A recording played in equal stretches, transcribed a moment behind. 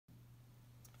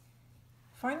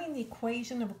Finding the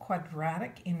equation of a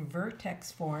quadratic in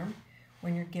vertex form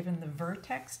when you're given the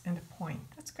vertex and a point.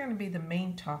 That's going to be the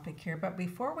main topic here, but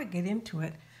before we get into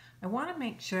it, I want to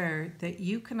make sure that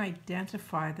you can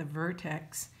identify the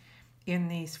vertex in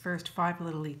these first 5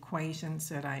 little equations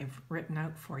that I've written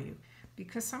out for you,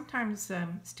 because sometimes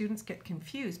students get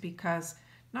confused because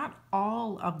not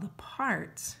all of the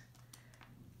parts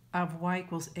of y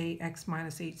equals ax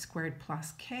minus h squared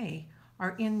plus k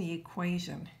are in the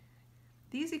equation.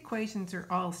 These equations are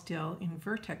all still in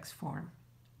vertex form.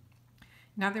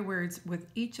 In other words, with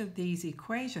each of these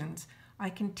equations, I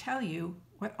can tell you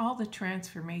what all the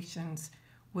transformations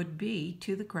would be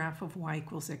to the graph of y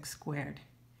equals x squared.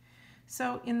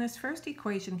 So in this first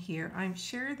equation here, I'm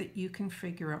sure that you can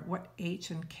figure out what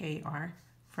h and k are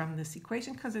from this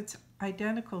equation because it's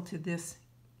identical to this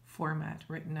format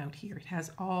written out here. It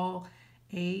has all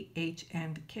a, h,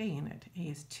 and k in it. A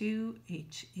is 2,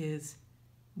 h is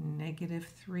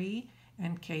 -3,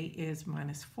 and k is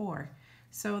 -4.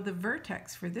 So the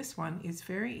vertex for this one is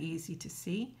very easy to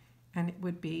see, and it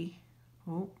would be,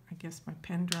 oh, I guess my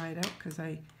pen dried out because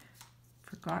I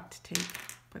forgot to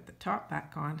put the top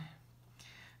back on.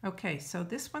 Okay, so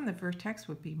this one, the vertex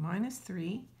would be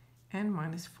 -3 and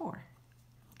 -4.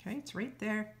 Okay, it's right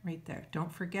there, right there.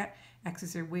 Don't forget,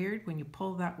 x's are weird. When you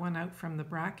pull that one out from the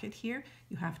bracket here,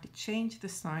 you have to change the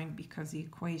sign because the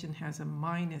equation has a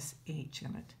 -h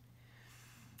in it.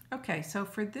 Okay, so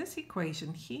for this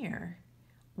equation here,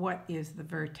 what is the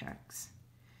vertex?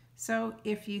 So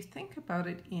if you think about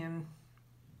it in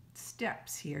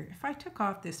steps here, if I took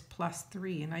off this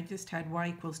 +3 and I just had y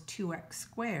equals 2x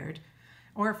squared,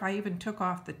 or if I even took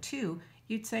off the 2,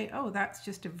 you'd say, oh, that's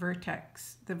just a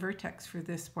vertex. The vertex for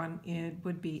this one, it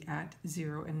would be at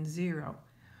 0 and 0.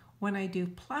 When I do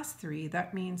 +3,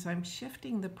 that means I'm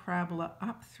shifting the parabola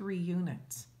up 3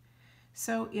 units.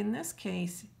 So in this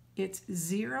case, it's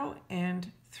 0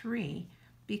 and 3,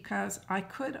 because I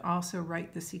could also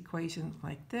write this equation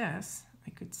like this. I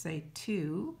could say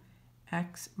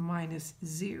 2x minus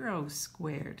 0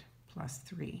 squared plus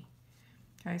 3.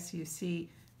 Okay, so you see,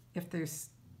 if there's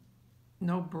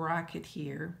no bracket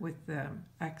here with the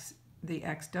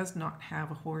x does not have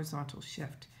a horizontal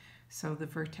shift. So the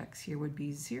vertex here would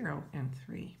be 0 and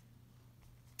 3.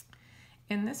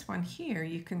 In this one here,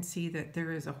 you can see that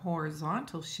there is a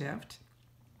horizontal shift.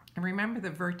 And remember,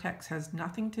 the vertex has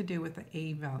nothing to do with the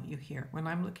a value here. When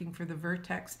I'm looking for the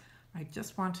vertex, I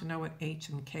just want to know what h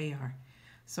and k are.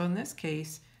 So in this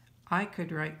case, I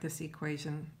could write this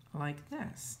equation like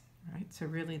this. Right? So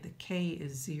really the k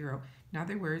is 0. In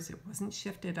other words, it wasn't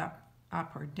shifted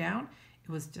up or down. It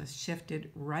was just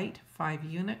shifted right 5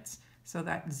 units. So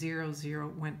that 0, 0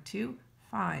 went to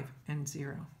 5 and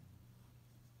 0.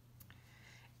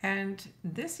 And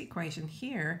this equation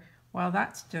here, well,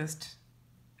 that's just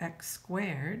x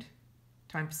squared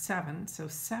times 7. So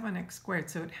 7x squared.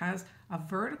 So it has a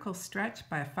vertical stretch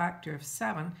by a factor of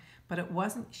 7, but it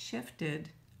wasn't shifted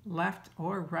left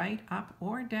or right, up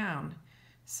or down.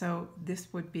 So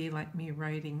this would be like me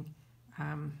writing,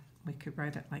 we could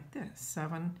write it like this,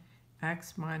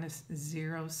 7x minus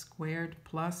 0 squared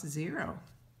plus 0.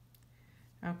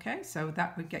 Okay, so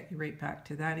that would get you right back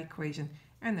to that equation,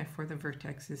 and therefore the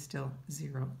vertex is still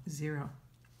 0, 0.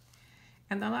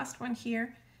 And the last one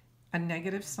here, a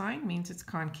negative sign means it's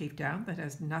concave down. That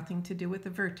has nothing to do with the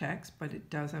vertex, but it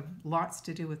does have lots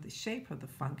to do with the shape of the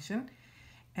function.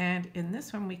 And in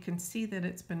this one, we can see that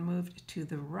it's been moved to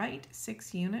the right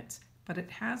 6 units, but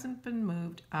it hasn't been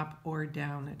moved up or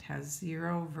down. It has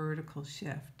 0 vertical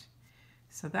shift.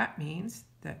 So that means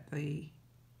that the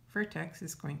vertex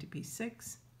is going to be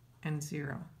 6 and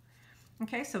 0.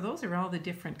 Okay, so those are all the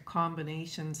different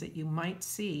combinations that you might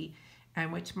see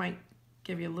and which might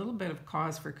give you a little bit of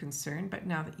cause for concern, but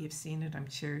now that you've seen it, I'm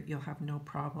sure you'll have no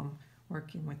problem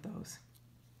working with those.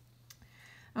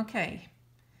 Okay.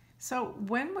 So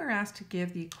when we're asked to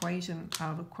give the equation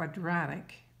of a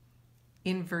quadratic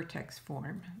in vertex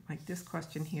form, like this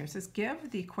question here, it says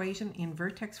give the equation in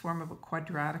vertex form of a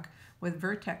quadratic with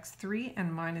vertex 3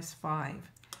 and -5.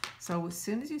 So as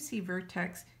soon as you see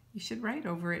vertex, you should write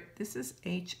over it, this is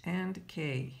h and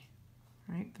k,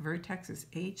 right? The vertex is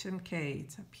h and k.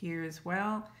 It's up here as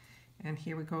well, and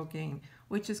here we go again,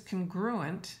 which is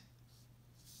congruent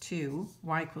to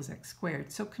y equals x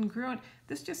squared. So congruent,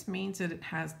 this just means that it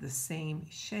has the same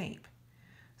shape.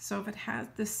 So if it has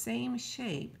the same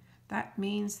shape, that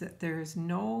means that there is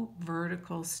no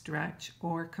vertical stretch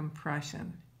or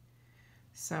compression.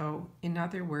 So in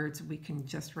other words, we can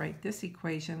just write this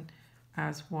equation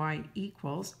as y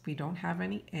equals, we don't have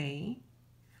any a,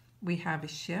 we have a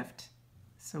shift,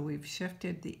 So we've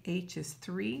shifted, the h is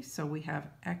 3, so we have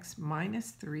x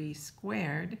minus 3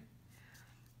 squared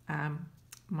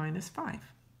minus 5.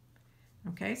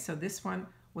 Okay, so this one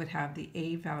would have the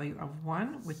a value of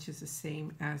 1, which is the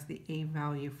same as the a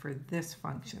value for this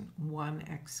function,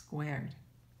 1x squared.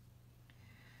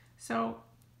 So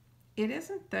it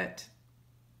isn't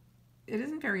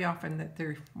very often that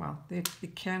there, well, it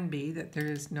can be that there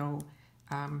is no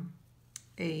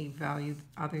a value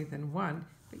other than 1,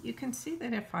 but you can see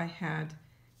that if I had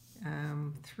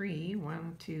 3,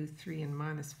 1, 2, 3, and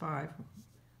minus 5,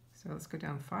 so let's go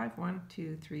down 5, 1,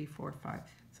 2, 3, 4, 5.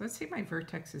 So let's say my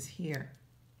vertex is here.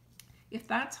 If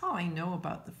that's all I know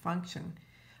about the function,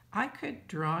 I could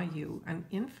draw you an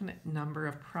infinite number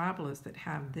of parabolas that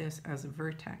have this as a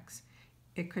vertex.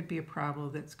 It could be a parabola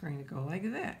that's going to go like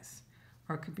this,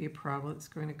 or it could be a parabola that's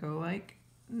going to go like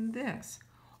this,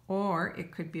 or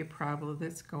it could be a parabola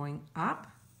that's going up,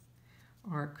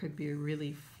 or it could be a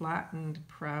really flattened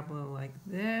parabola like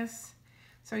this.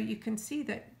 So you can see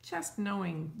that just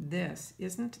knowing this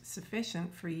isn't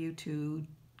sufficient for you to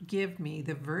give me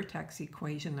the vertex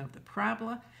equation of the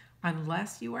parabola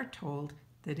unless you are told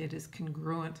that it is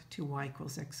congruent to y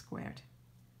equals x squared.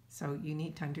 So you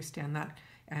need to understand that,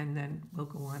 and then we'll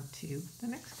go on to the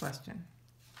next question.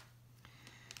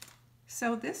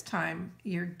 So this time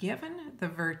you're given the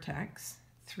vertex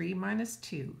 3 minus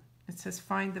 2. It says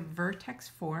find the vertex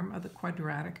form of the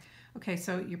quadratic. Okay,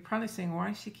 so you're probably saying, why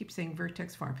does she keep saying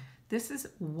vertex form? This is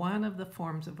one of the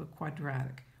forms of a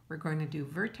quadratic. We're going to do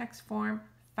vertex form,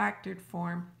 factored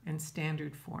form, and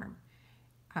standard form.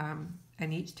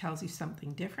 And each tells you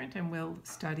something different, and we'll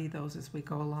study those as we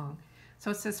go along.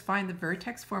 So it says find the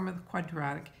vertex form of the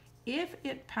quadratic if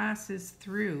it passes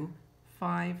through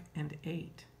 5 and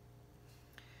 8.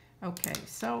 Okay,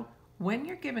 so when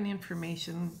you're given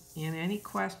information in any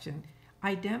question,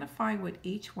 identify what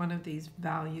each one of these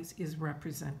values is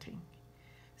representing.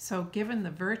 So given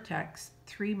the vertex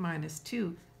 3 minus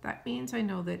 2, that means I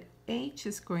know that h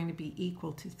is going to be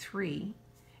equal to 3,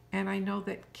 and I know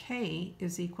that k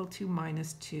is equal to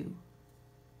minus 2.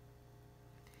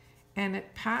 And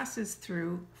it passes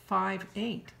through 5,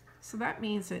 8. So that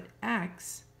means that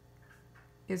x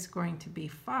is going to be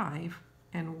 5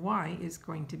 and y is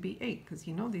going to be 8, because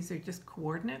you know these are just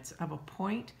coordinates of a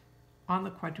point on the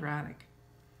quadratic.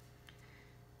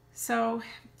 So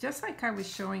just like I was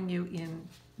showing you in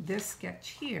this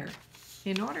sketch here,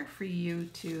 in order for you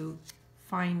to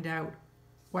find out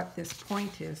what this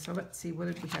point is, so let's see, what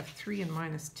did we have? 3 and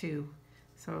minus 2.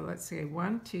 So let's say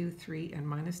 1, 2, 3, and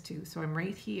minus 2. So I'm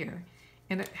right here,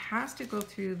 and it has to go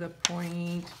through the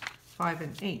point 5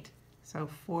 and 8. So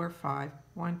 4, 5,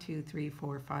 1, 2, 3,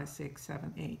 4, 5, 6,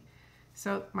 7, 8.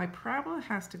 So my parabola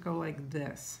has to go like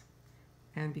this.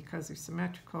 And because they're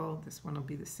symmetrical, this one will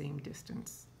be the same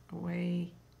distance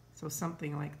away. So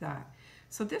something like that.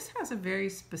 So this has a very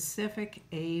specific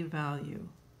a value.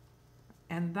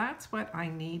 And that's what I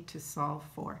need to solve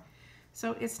for.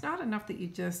 So it's not enough that you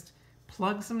just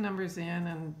plug some numbers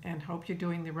in and hope you're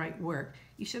doing the right work.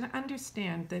 You should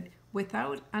understand that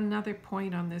without another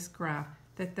point on this graph,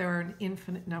 that there are an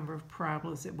infinite number of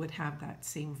parabolas that would have that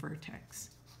same vertex.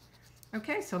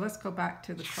 Okay, so let's go back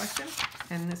to the question,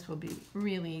 and this will be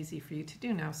really easy for you to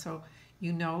do now. So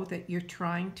you know that you're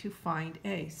trying to find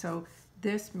a. So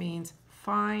this means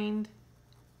find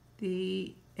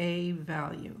the a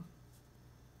value.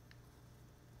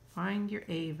 Find your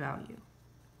a value.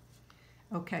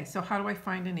 Okay, so how do I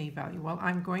find an a value? Well,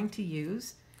 I'm going to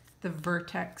use the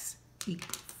vertex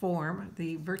form,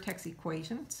 the vertex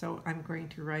equation. So I'm going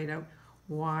to write out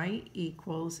y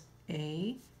equals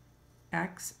a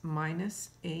x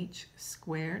minus h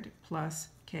squared plus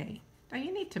k. Now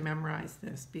you need to memorize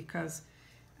this because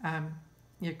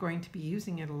you're going to be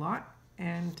using it a lot,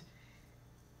 and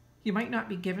you might not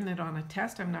be given it on a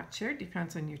test. I'm not sure, it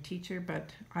depends on your teacher,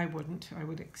 but I wouldn't. I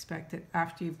would expect that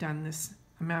after you've done this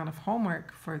amount of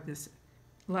homework for this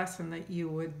lesson that you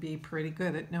would be pretty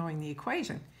good at knowing the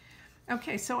equation.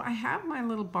 Okay, so I have my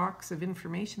little box of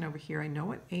information over here. I know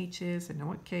what h is, I know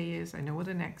what k is, I know what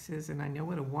an x is, and I know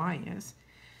what a y is.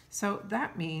 So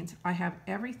that means I have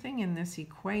everything in this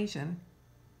equation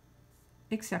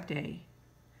except a.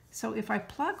 So if I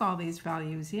plug all these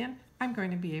values in, I'm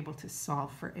going to be able to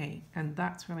solve for a, and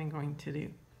that's what I'm going to do.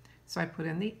 So I put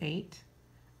in the 8.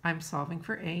 I'm solving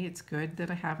for a. It's good that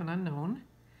I have an unknown.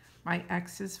 My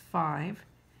x is 5.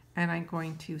 And I'm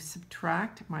going to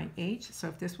subtract my h. So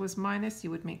if this was minus,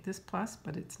 you would make this plus,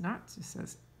 but it's not. It just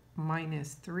says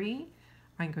minus 3.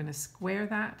 I'm going to square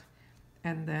that,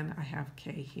 and then I have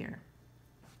k here.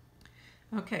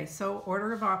 Okay, so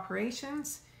order of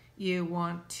operations. you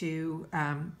want to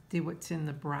do what's in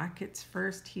the brackets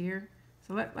first here.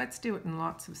 So let's do it in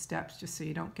lots of steps just so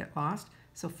you don't get lost.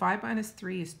 So 5 minus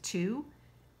 3 is 2,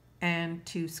 and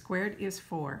 2 squared is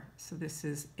 4. So this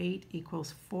is 8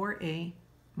 equals 4a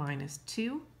minus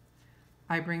 2.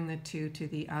 I bring the 2 to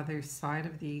the other side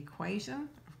of the equation.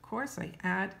 Of course, I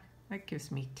add. That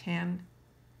gives me 10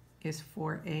 is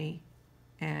 4a.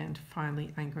 And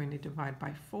finally, I'm going to divide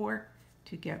by 4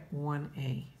 to get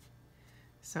 1a.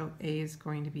 So a is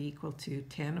going to be equal to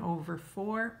 10 over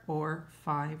 4 or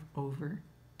 5 over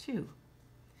 2.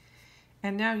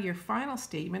 And now your final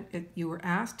statement, you were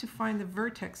asked to find the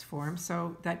vertex form,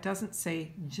 so that doesn't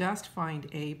say just find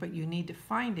a, but you need to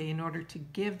find a in order to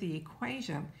give the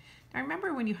equation. Now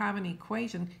remember, when you have an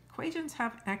equation, equations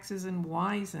have x's and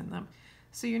y's in them.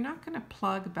 So you're not going to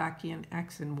plug back in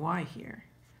x and y here.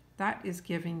 That is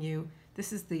giving you,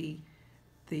 this is the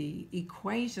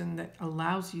equation that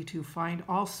allows you to find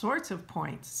all sorts of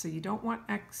points. So you don't want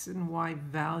x and y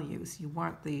values. You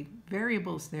want the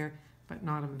variables there, but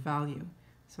not a value.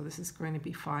 So this is going to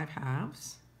be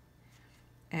 5/2.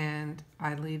 And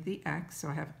I leave the x, so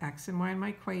I have x and y in my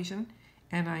equation.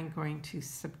 And I'm going to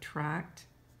subtract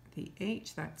the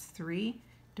h, that's 3.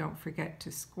 Don't forget to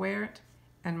square it.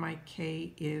 And my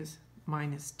k is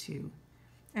minus 2.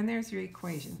 And there's your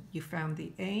equation. You found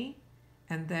the a,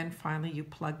 and then finally you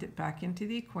plugged it back into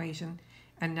the equation.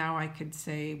 And now I could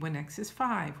say when x is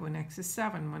 5, when x is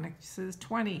 7, when x is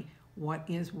 20, what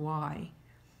is y?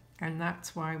 And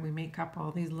that's why we make up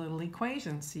all these little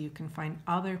equations, so you can find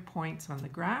other points on the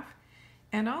graph.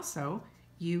 And also,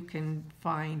 you can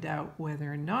find out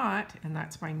whether or not, and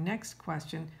that's my next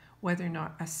question, whether or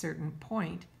not a certain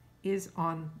point is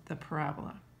on the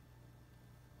parabola.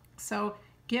 So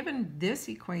given this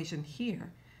equation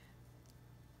here,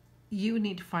 you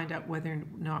need to find out whether or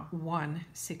not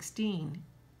 1/16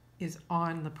 is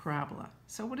on the parabola.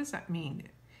 So what does that mean?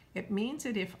 It means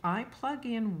that if I plug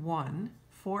in 1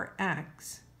 for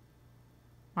x,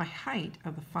 my height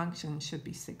of the function should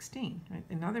be 16. Right?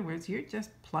 In other words, you're just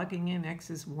plugging in x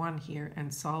is 1 here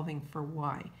and solving for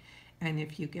y. And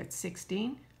if you get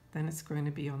 16, then it's going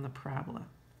to be on the parabola.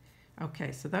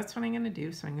 Okay, so that's what I'm going to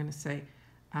do. So I'm going to say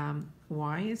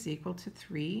y is equal to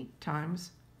 3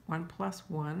 times 1 plus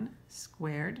 1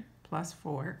 squared plus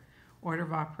 4. Order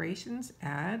of operations,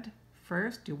 add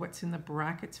first, do what's in the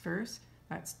brackets first.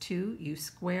 That's 2. You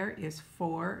square is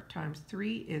 4 times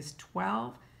 3 is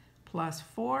 12 plus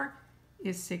 4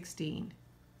 is 16.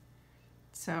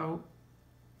 So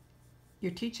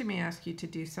your teacher may ask you to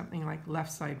do something like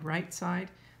left side, right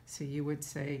side. So you would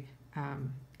say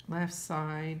left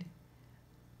side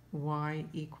y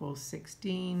equals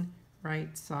 16,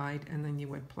 right side, and then you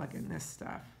would plug in this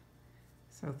stuff.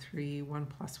 So 3, 1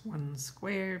 plus 1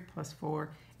 squared plus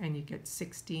 4, and you get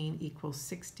 16 equals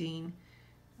 16.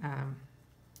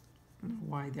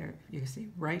 Y there, you see,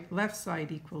 left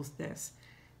side equals this.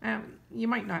 You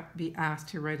might not be asked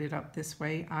to write it up this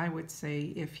way. I would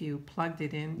say if you plugged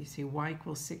it in, you see y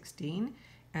equals 16,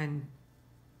 and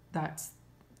that's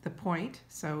the point.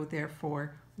 So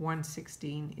therefore,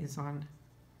 1/16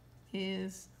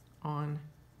 is on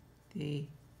the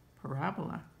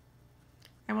parabola.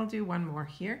 And we'll do one more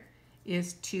here,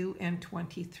 is 2 and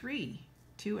 23.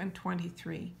 2 and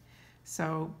 23.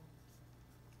 So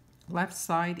left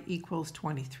side equals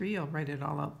 23. I'll write it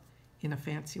all up in a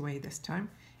fancy way this time.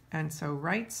 And so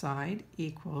right side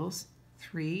equals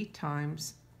 3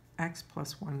 times x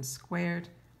plus 1 squared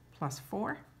plus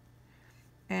 4.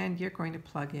 And you're going to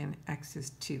plug in x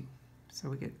is 2. So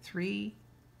we get 3,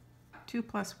 2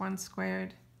 plus 1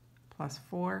 squared plus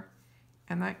 4.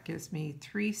 And that gives me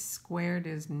 3 squared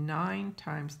is 9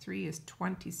 times 3 is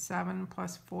 27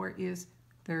 plus 4 is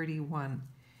 31.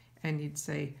 And you'd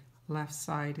say left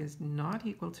side is not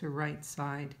equal to right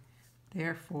side.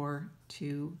 Therefore,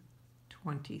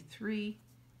 2/23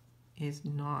 is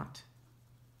not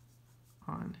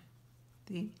on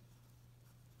the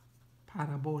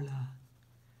parabola.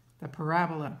 The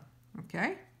parabola,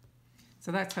 okay?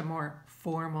 So that's a more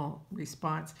formal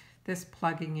response. This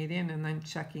plugging it in and then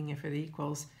checking if it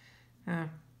equals,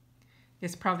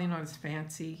 it's probably not as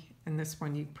fancy. And this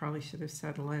one you probably should have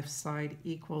said left side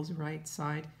equals right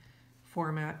side.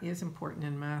 Format is important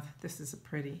in math. This is a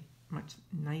pretty much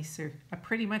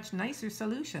nicer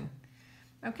solution.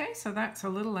 Okay, so that's a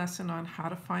little lesson on how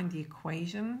to find the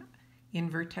equation in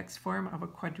vertex form of a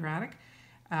quadratic,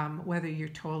 whether you're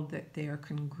told that they are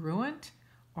congruent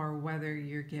or whether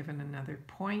you're given another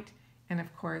point. And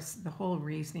of course, the whole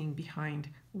reasoning behind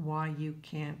why you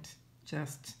can't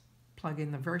just plug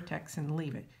in the vertex and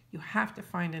leave it. You have to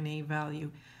find an a value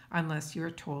unless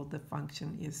you're told the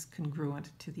function is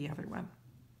congruent to the other one.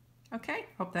 Okay,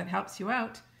 hope that helps you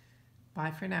out.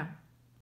 Bye for now.